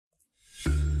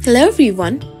Hello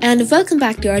everyone and welcome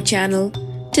back to our channel.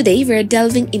 Today we are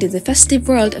delving into the festive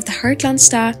world of the Heartland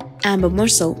star Amber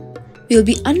Morsel. We will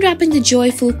be unwrapping the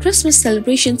joyful Christmas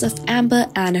celebrations of Amber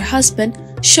and her husband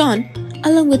Shawn,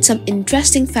 along with some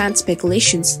interesting fan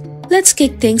speculations. Let's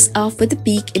kick things off with a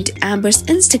peek into Amber's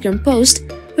Instagram post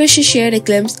where she shared a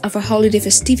glimpse of her holiday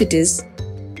festivities.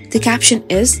 The caption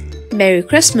is, "Merry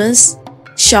Christmas!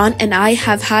 Shawn and I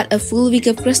have had a full week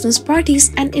of Christmas parties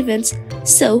and events,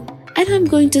 and I'm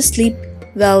going to sleep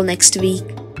well next week.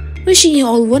 Wishing you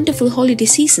all wonderful holiday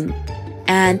season.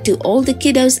 And to all the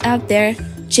kiddos out there,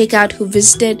 check out who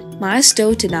visited my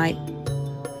store tonight."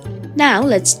 Now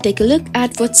let's take a look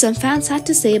at what some fans had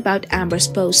to say about Amber's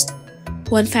post.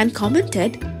 One fan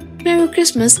commented, "Merry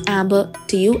Christmas Amber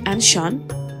to you and Shawn.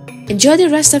 Enjoy the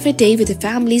rest of your day with your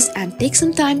families and take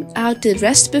some time out to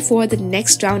rest before the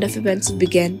next round of events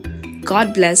begin.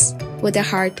 God bless," with a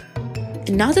heart.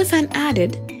 Another fan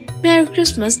added, "Merry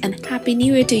Christmas and Happy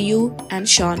New Year to you and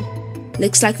Shawn.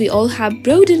 Looks like we all have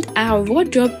broadened our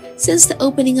wardrobe since the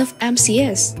opening of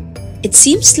MCS." It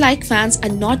seems like fans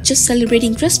are not just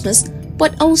celebrating Christmas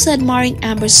but also admiring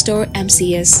Amber's store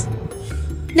MCS.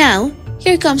 Now,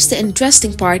 here comes the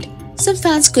interesting part. Some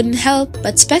fans couldn't help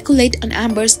but speculate on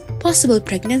Amber's possible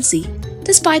pregnancy.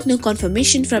 Despite no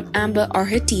confirmation from Amber or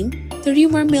her team, the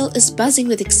rumor mill is buzzing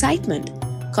with excitement.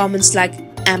 Comments like,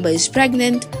 "Amber is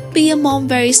pregnant, be a mom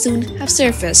very soon" have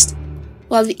surfaced.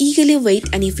 While we eagerly await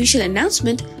an official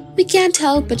announcement, we can't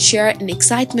help but share in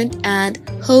excitement and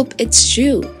hope it's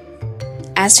true.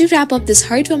 As we wrap up this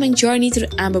heartwarming journey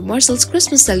through Amber Morsel's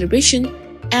Christmas celebration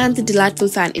and the delightful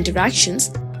fan interactions,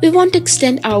 we want to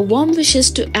extend our warm wishes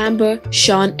to Amber,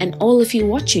 Shawn, and all of you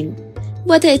watching.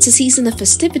 Whether it's a season of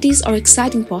festivities or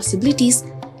exciting possibilities,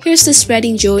 here's to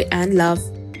spreading joy and love.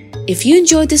 If you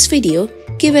enjoyed this video,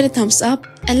 give it a thumbs up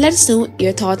and let us know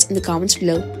your thoughts in the comments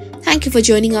below. Thank you for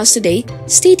joining us today.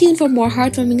 Stay tuned for more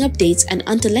heartwarming updates, and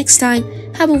until next time,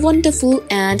 have a wonderful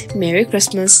and Merry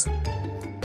Christmas.